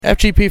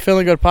FGP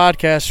Feeling Good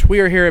Podcast. We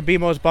are here at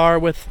BMO's Bar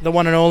with the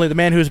one and only, the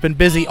man who's been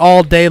busy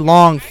all day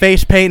long,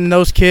 face painting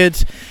those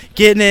kids,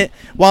 getting it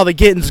while the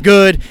getting's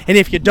good. And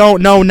if you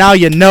don't know, now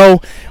you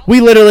know.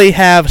 We literally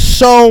have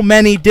so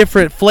many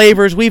different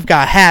flavors. We've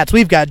got hats,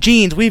 we've got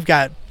jeans, we've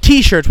got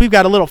t-shirts, we've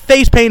got a little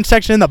face paint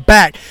section in the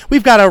back.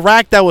 We've got a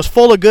rack that was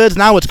full of goods,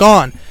 now it's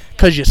gone.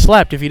 Because you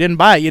slept. If you didn't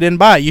buy it, you didn't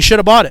buy it. You should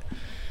have bought it.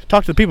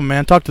 Talk to the people,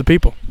 man. Talk to the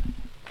people.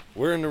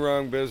 We're in the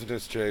wrong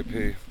business,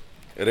 JP.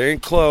 It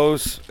ain't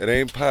clothes. It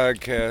ain't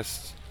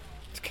podcasts.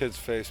 It's kids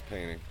face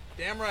painting.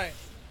 Damn right.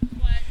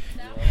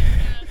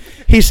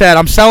 He said,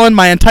 I'm selling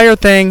my entire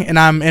thing, and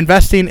I'm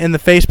investing in the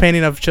face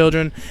painting of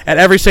children at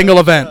every single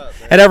event.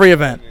 At every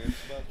event.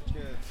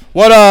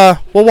 We'll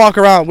walk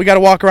around. We got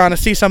to walk around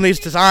and see some of these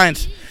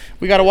designs.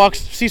 We got to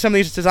see some of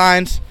these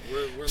designs.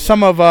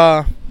 Some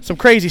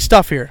crazy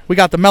stuff here. We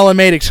got the Melon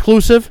Made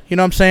exclusive. You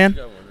know what I'm saying? You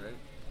got one,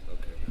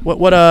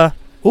 right? Okay.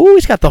 Ooh,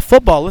 he's got the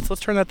football. Let's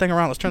turn that thing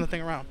around. Let's turn the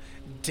thing around.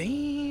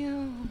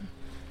 Damn.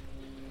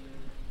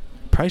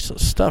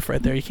 Priceless stuff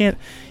right there. You can't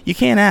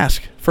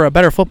ask for a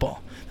better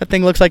football. That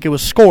thing looks like it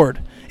was scored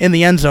in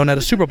the end zone at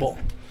a Super Bowl.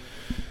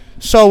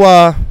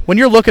 So when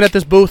you're looking at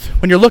this booth,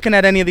 when you're looking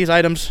at any of these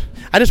items,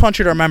 I just want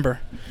you to remember,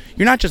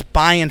 you're not just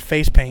buying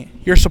face paint.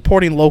 You're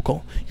supporting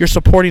local. You're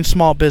supporting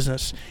small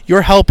business.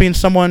 You're helping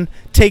someone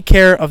take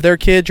care of their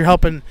kids. You're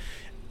helping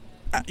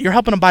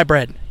them buy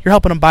bread. You're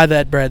helping them buy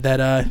that bread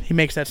that he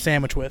makes that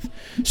sandwich with.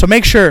 So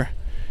make sure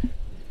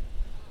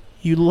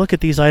you look at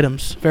these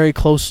items very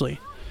closely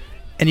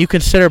and you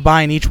consider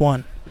buying each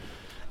one.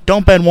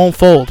 Don't Bend, Won't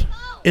Fold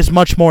is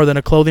much more than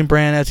a clothing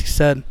brand, as he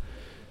said.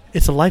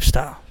 It's a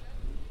lifestyle.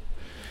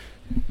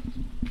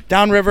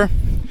 Downriver,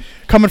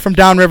 coming from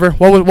Downriver,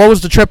 what was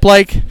the trip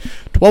like?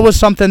 What was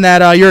something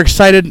that you're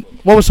excited?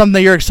 What was something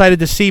that you're excited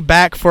to see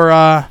back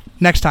for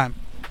next time?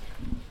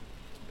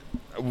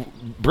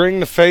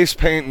 Bring the face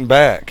painting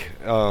back.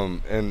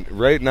 And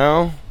right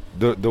now,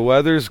 the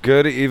weather's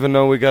good, even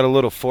though we got a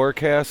little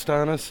forecast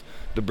on us.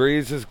 The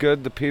breeze is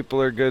good, the people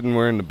are good, and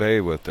we're in the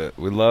bay with it.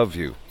 We love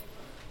you.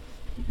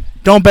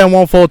 Don't Bend,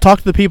 Won't Fold. Talk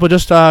to the people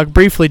just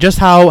briefly, just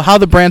how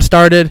the brand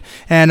started,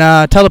 and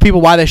tell the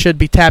people why they should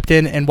be tapped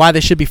in and why they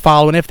should be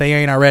following if they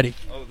ain't already.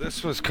 Oh,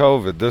 this was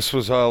COVID. This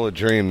was all a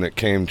dream that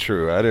came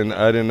true. I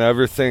didn't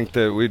ever think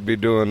that we'd be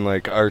doing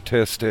like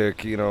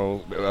artistic,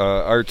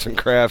 arts and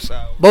crafts.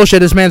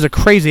 Bullshit. This man's a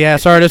crazy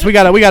ass artist. We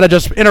gotta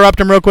just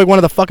interrupt him real quick. One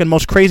of the fucking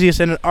most craziest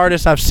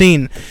artists I've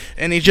seen,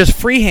 and he just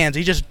freehands.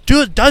 He just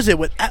does it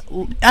with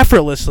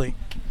effortlessly.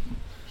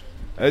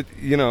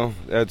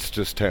 That's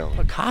just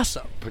talent.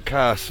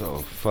 Picasso,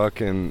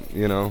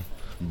 fucking,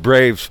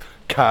 brave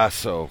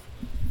Picasso.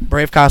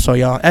 Brave Picasso,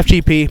 y'all.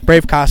 FGP,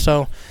 Brave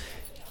Picasso.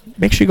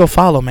 Make sure you go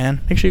follow,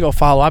 man. Make sure you go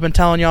follow. I've been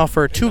telling y'all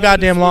for too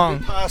goddamn long. It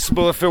wouldn't be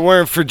possible if it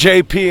weren't for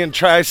JP and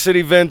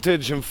Tri-City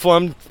Vintage and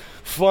FLUM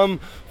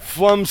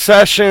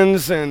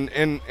Sessions and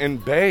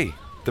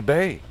the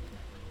Bay.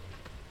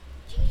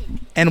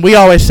 And we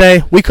always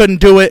say we couldn't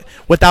do it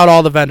without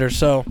all the vendors.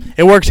 So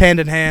it works hand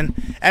in hand.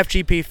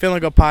 FGP, Feeling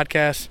Good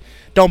Podcast.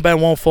 Don't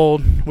Bend, Won't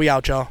Fold. We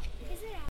out, y'all.